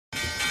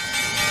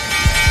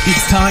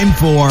It's time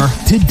for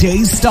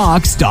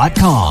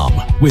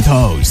todaysstocks.com with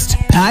host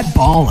Pat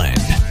Bolland.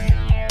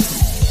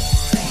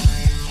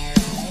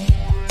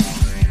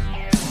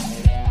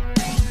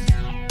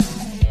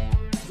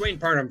 Duane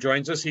Parnham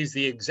joins us. He's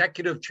the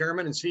executive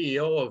chairman and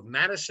CEO of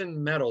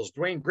Madison Metals.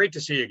 Duane, great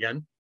to see you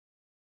again.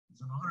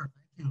 It's an honor.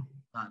 Thank you,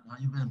 Pat. How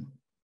you been?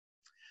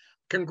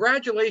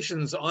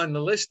 Congratulations on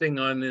the listing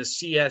on the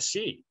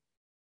CSE.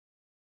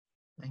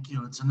 Thank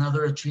you. It's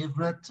another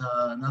achievement,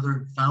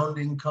 another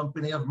founding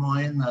company of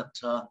mine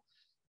that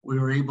we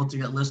were able to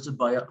get listed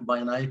by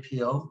an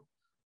IPO.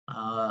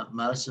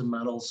 Madison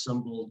Metals,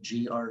 symbol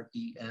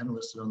GREN,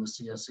 listed on the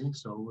CSE.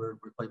 So we're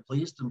quite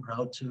pleased and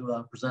proud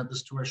to present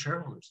this to our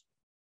shareholders.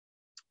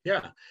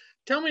 Yeah.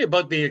 Tell me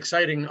about the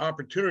exciting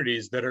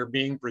opportunities that are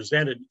being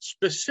presented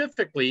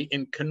specifically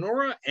in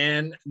Kenora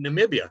and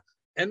Namibia.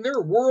 And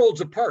they're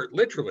worlds apart,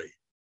 literally.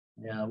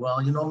 Yeah,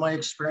 well, you know, my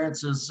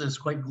experience is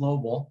quite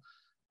global.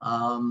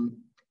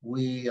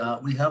 We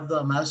have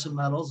the Madison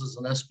Metals as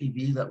an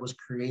SPV that was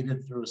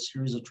created through a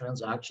series of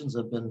transactions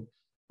that have been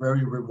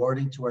very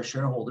rewarding to our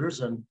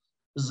shareholders. And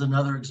this is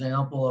another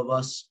example of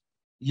us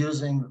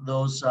using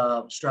those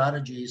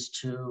strategies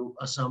to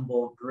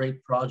assemble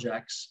great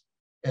projects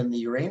in the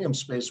uranium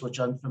space, which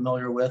I'm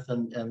familiar with,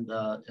 and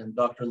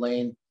Dr.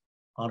 Lane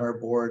on our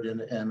board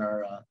and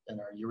our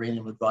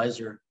uranium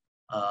advisor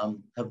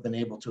have been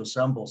able to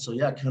assemble. So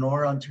yeah,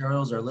 Kenora,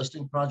 Ontario is our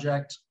listing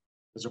project.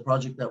 It's a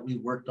project that we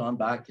worked on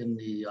back in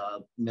the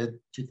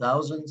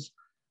mid-2000s.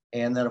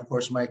 And then, of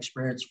course, my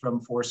experience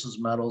from Forces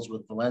Metals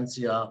with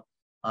Valencia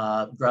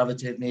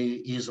gravitate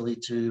me easily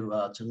to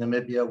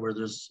Namibia, where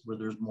there's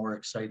more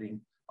exciting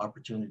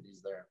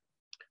opportunities there.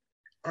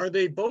 Are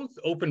they both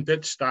open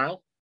pit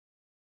style?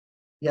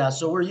 Yeah,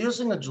 so we're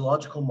using a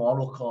geological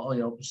model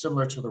called,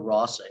 similar to the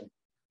Rossing,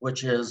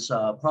 which is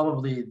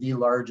probably the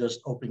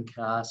largest open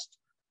cast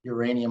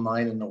uranium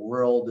mine in the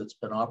world. It's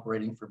been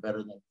operating for better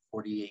than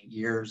 48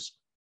 years.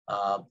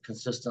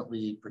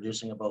 Consistently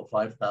producing about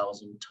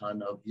 5,000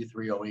 ton of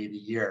U3O8 a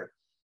year.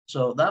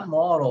 So that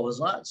model is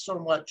not so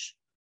much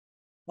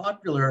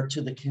popular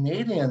to the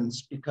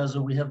Canadians because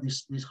we have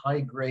these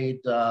high grade,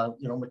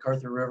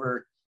 McArthur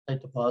River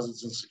type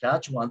deposits in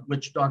Saskatchewan,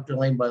 which Dr.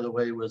 Lane, by the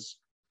way, was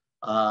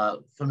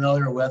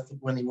familiar with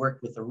when he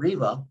worked with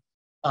Areva.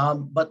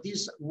 But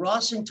these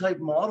Rossing type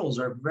models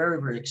are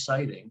very, very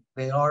exciting.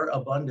 They are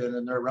abundant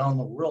and they're around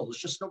the world. It's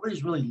just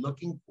nobody's really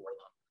looking for them.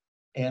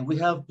 And we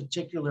have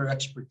particular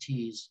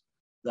expertise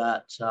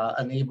that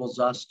enables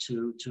us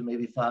to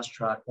maybe fast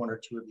track one or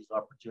two of these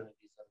opportunities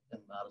in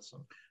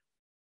Madison.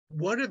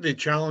 What are the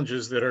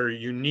challenges that are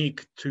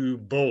unique to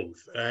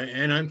both?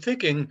 And I'm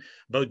thinking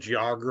about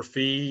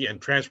geography and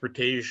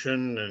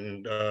transportation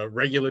and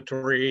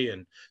regulatory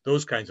and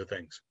those kinds of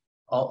things.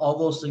 All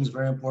those things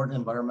very important.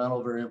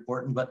 Environmental very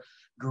important, but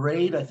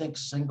grade I think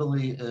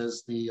singly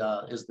is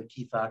the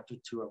key factor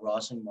to a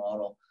Rossing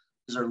model.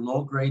 These are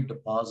low-grade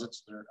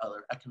deposits. They're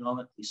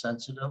economically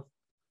sensitive.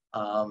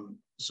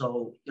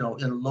 So,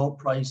 in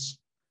low-price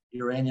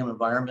uranium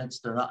environments,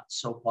 they're not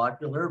so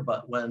popular.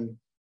 But when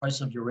price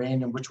of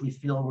uranium, which we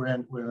feel we're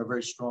in a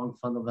very strong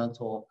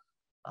fundamental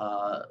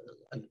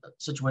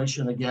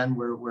situation again,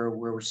 where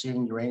we're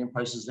seeing uranium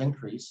prices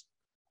increase.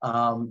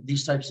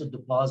 These types of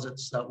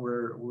deposits that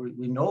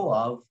we know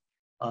of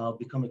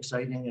become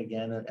exciting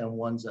again, and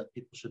ones that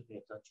people should pay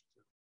attention to.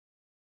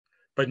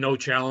 But no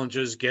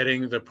challenges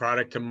getting the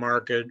product to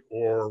market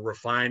or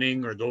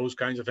refining or those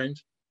kinds of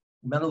things?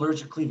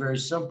 Metallurgically, very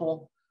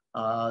simple.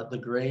 The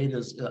grade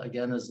is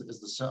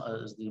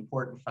the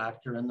important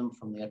factor in them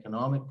from the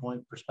economic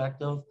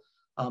perspective.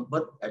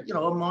 But a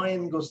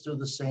mine goes through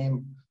the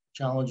same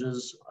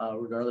challenges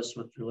regardless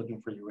of if you're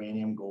looking for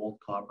uranium, gold,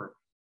 copper.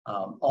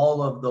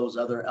 All of those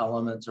other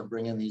elements are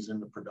bringing these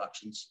into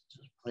productions to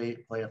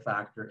play a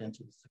factor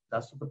into the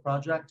success of the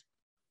project.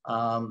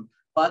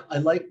 But I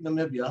like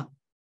Namibia,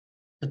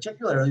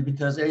 particularly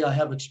because I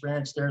have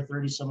experience there,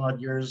 30 some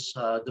odd years,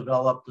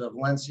 developed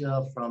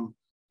Valencia from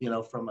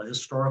a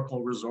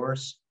historical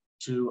resource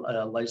to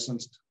a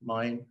licensed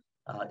mine.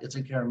 It's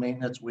in care and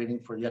maintenance, waiting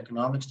for the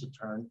economics to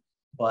turn,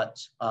 but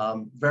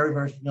very,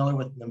 very familiar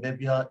with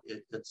Namibia.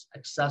 It's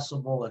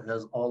accessible. It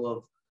has all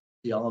of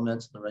the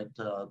elements, the right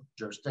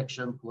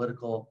jurisdiction,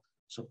 political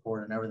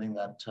support, and everything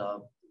that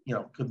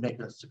could make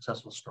a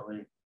successful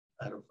story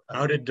out of.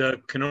 How did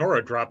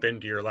Kenora drop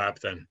into your lap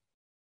then?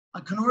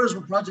 Kenora is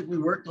a project we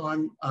worked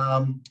on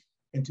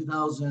in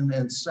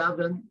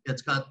 2007.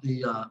 It's got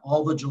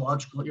all the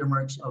geological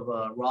earmarks of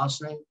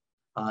Rossing.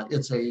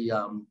 It's a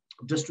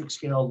district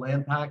scale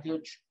land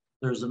package.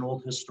 There's an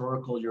old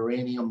historical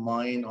uranium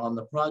mine on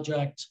the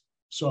project.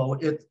 So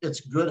it's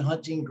good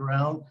hunting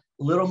ground,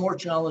 a little more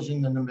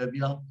challenging than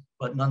Namibia,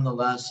 but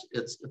nonetheless,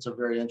 it's a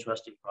very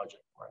interesting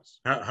project for us.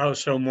 How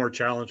so more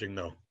challenging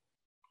though?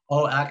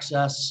 Oh,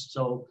 access.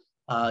 So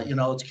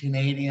it's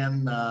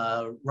Canadian,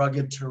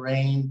 rugged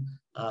terrain.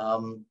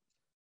 The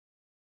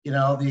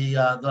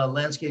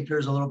landscape here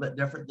is a little bit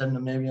different than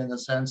Namibia in the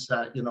sense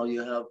that,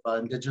 you have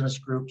indigenous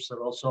groups that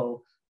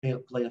also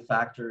play a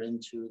factor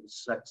into the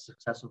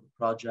success of the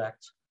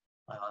project.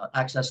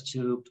 access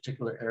to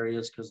particular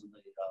areas because of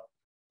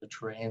the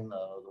terrain,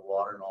 the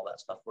water, and all that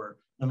stuff. Where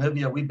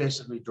Namibia, we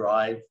basically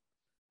drive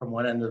from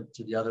one end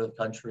to the other of the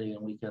country,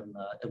 and we can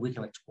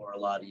explore a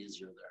lot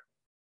easier there.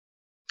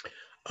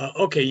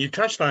 Okay, you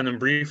touched on them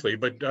briefly,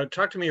 but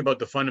talk to me about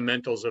the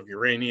fundamentals of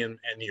uranium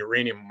and the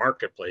uranium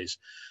marketplace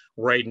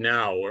right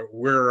now.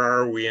 Where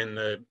are we in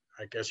the,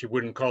 I guess you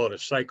wouldn't call it a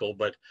cycle,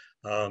 but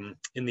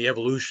in the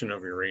evolution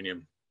of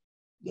uranium?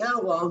 Yeah,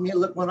 well, I mean,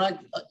 look,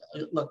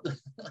 look,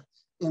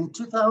 in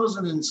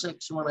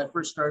 2006, when I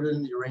first started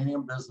in the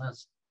uranium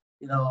business,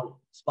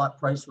 spot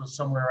price was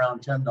somewhere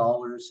around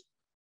 $10.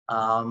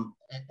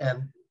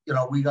 And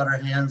we got our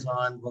hands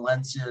on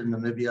Valencia in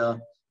Namibia.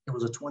 It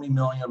was a 20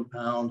 million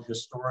pound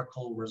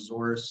historical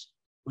resource.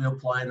 We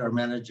applied our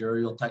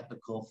managerial,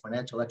 technical,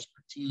 financial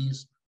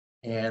expertise,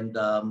 and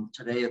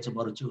today it's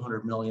about a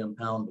 200 million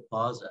pound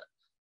deposit.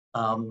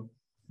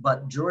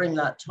 But during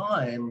that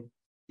time,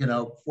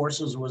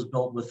 Forces was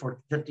built with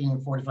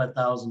 $15,000,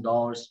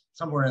 $45,000,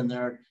 somewhere in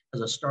there.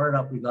 As a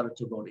startup, we got it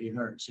to about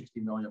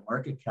 860 million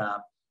market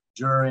cap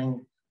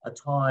during a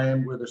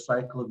time where the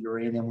cycle of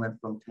uranium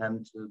went from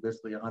 10 to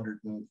basically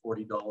 $140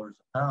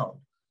 a pound.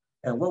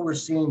 And what we're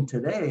seeing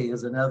today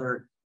is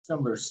another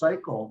similar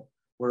cycle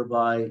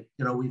whereby,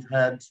 we've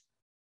had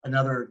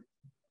another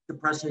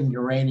depressing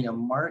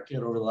uranium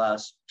market over the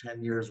last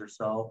 10 years or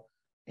so,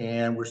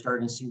 and we're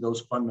starting to see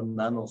those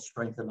fundamentals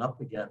strengthen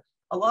up again.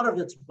 A lot of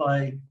it's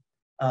by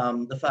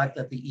the fact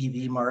that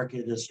the EV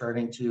market is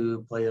starting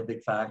to play a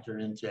big factor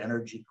into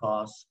energy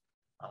costs,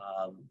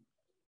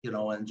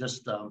 and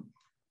just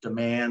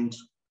demand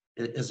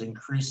is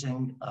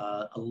increasing.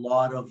 A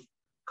lot of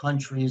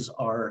countries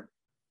are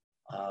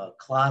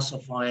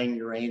classifying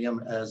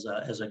uranium as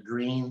a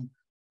green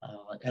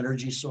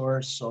energy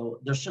source. So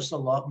there's just a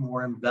lot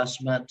more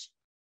investment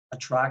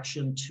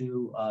attraction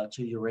to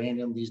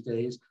uranium these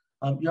days.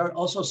 You're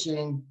also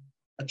seeing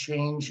a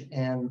change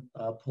in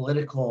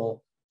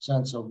political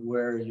sense of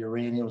where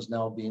uranium is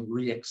now being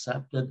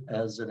reaccepted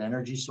as an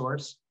energy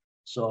source.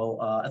 So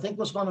I think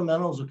those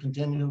fundamentals will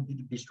continue to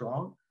be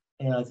strong.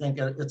 And I think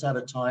it's at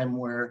a time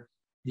where,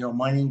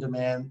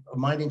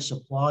 mining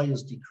supply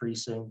is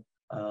decreasing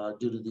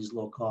due to these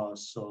low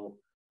costs. So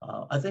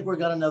I think we've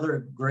got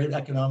another great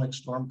economic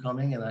storm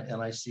coming, and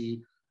I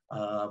see,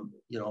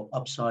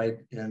 upside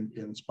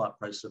in spot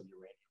price of uranium.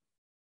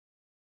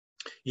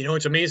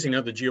 It's amazing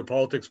how the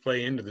geopolitics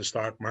play into the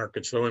stock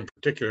markets, though, in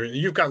particular.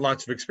 You've got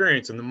lots of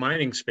experience in the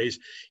mining space.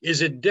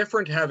 Is it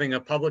different having a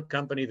public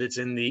company that's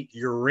in the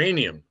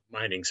uranium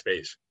mining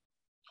space?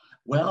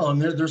 Well,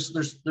 and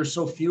there's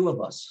so few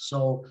of us.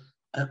 So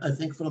I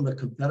think from a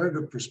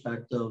competitive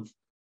perspective,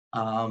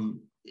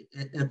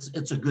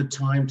 it's a good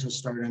time to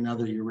start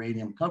another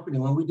uranium company.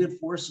 When we did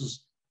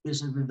Forces,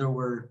 basically there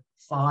were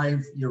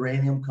 5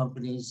 uranium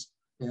companies,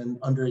 and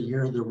under a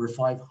year there were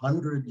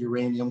 500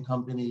 uranium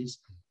companies.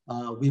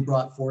 We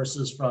brought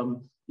Forces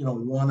from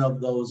one of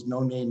those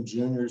no-name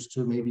juniors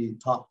to maybe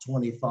top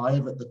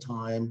 25 at the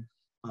time,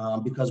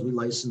 because we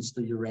licensed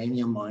the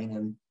uranium mine,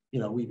 and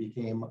we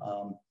became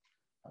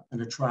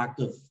an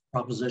attractive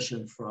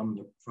proposition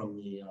from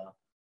the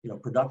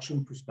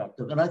production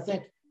perspective. And I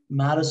think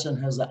Madison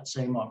has that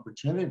same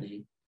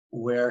opportunity,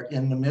 where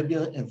in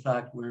Namibia, in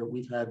fact, where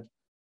we've had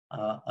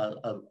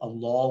a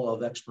lull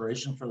of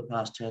exploration for the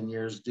past 10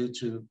 years due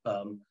to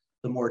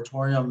the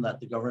moratorium that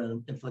the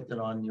government inflicted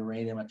on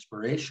uranium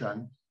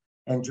exploration.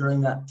 And during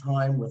that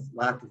time, with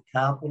lack of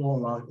capital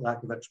and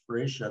lack of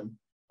exploration,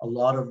 a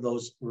lot of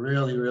those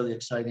really, really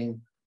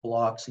exciting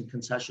blocks and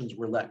concessions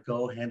were let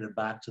go, handed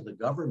back to the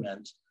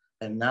government.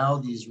 And now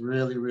these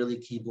really, really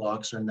key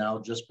blocks are now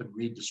just been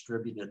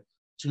redistributed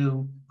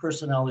to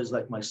personalities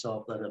like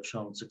myself that have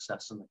shown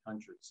success in the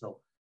country. So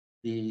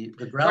the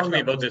ground. Talk to me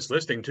about this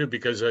listing too,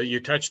 because you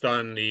touched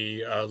on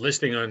the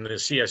listing on the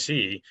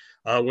CSE.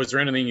 Was there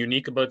anything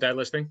unique about that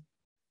listing?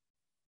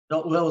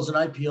 No, well, it was an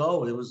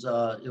IPO. It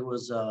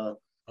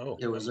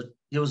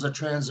was a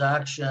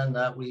transaction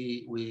that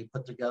we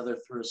put together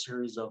through a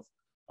series of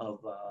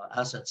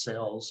asset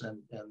sales,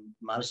 and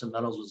Madison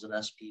Metals was an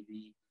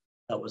SPV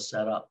that was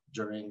set up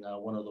during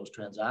one of those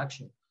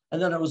transactions.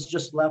 And then it was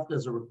just left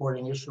as a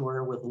reporting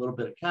issuer with a little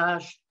bit of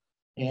cash,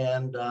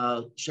 and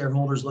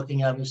shareholders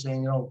looking at me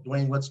saying,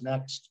 Duane, what's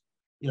next?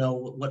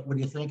 What do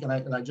you think?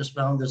 And I just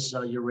found this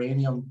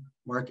uranium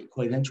market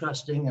quite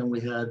interesting, and we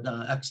had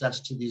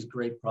access to these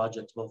great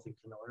projects both in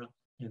Canada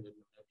and in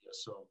Namibia.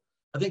 So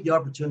I think the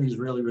opportunity is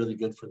really, really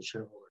good for the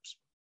shareholders.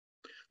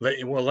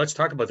 Well, let's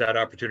talk about that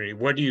opportunity.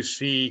 What do you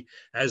see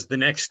as the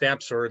next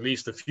steps, or at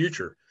least the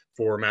future,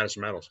 for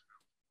Madison Metals?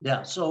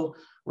 Yeah, so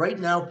right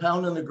now,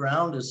 pound in the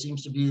ground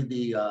seems to be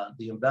the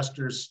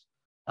investors'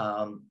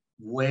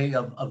 way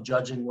of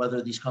judging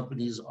whether these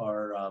companies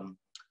are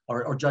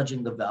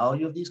judging the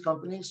value of these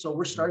companies. So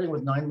we're starting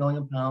with 9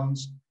 million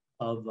pounds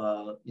of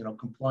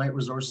compliant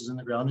resources in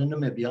the ground in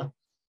Namibia,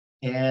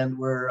 and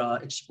we're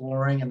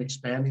exploring and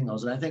expanding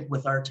those. And I think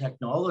with our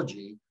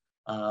technology,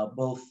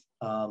 both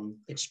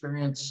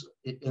experience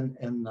in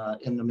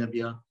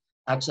Namibia,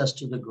 access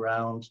to the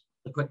ground,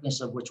 the quickness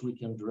of which we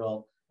can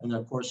drill, and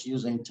of course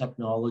using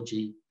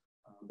technology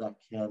that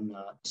can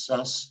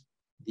assess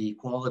the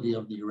quality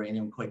of the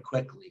uranium quite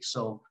quickly.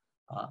 So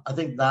I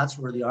think that's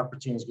where the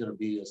opportunity is going to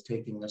be, is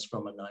taking this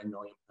from a 9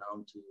 million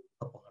pound to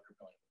a couple 100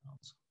 million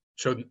pounds.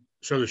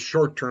 So the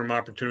short-term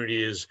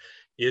opportunity is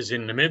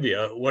in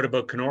Namibia. What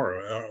about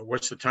Kenora?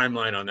 What's the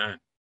timeline on that?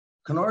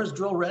 Kenora is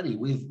drill ready.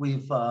 We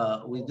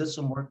did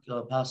some work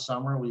past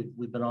summer.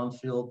 We've been on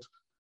field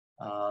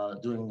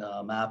doing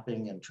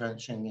mapping and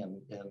trenching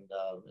and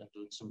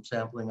doing some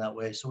sampling that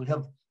way. So we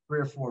have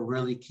 3 or 4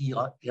 really key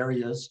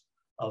areas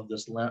of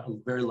this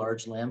very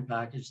large land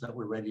package that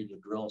we're ready to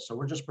drill. So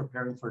we're just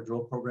preparing for a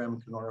drill program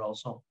in Kenora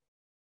also.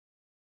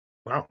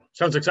 Wow,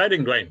 sounds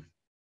exciting, Duane.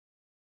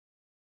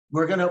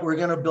 We're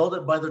gonna build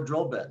it by the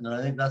drill bit, and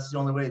I think that's the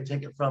only way to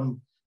take it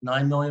from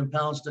 9 million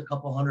pounds to a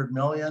couple 100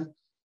 million.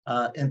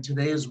 In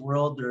today's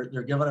world,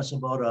 they're giving us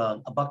about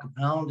a buck a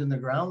pound in the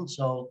ground.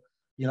 So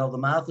you know the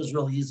math is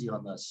real easy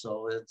on this.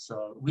 So it's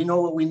we know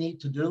what we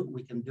need to do.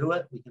 We can do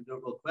it. We can do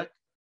it real quick,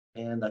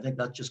 and I think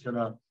that's just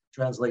gonna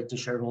translate to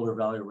shareholder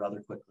value rather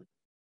quickly.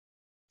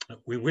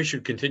 We wish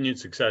you continued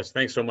success.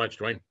 Thanks so much,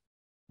 Duane.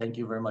 Thank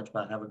you very much,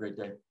 Pat. Have a great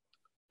day.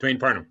 Duane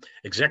Parnham,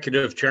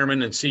 Executive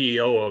Chairman and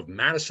CEO of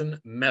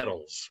Madison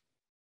Metals.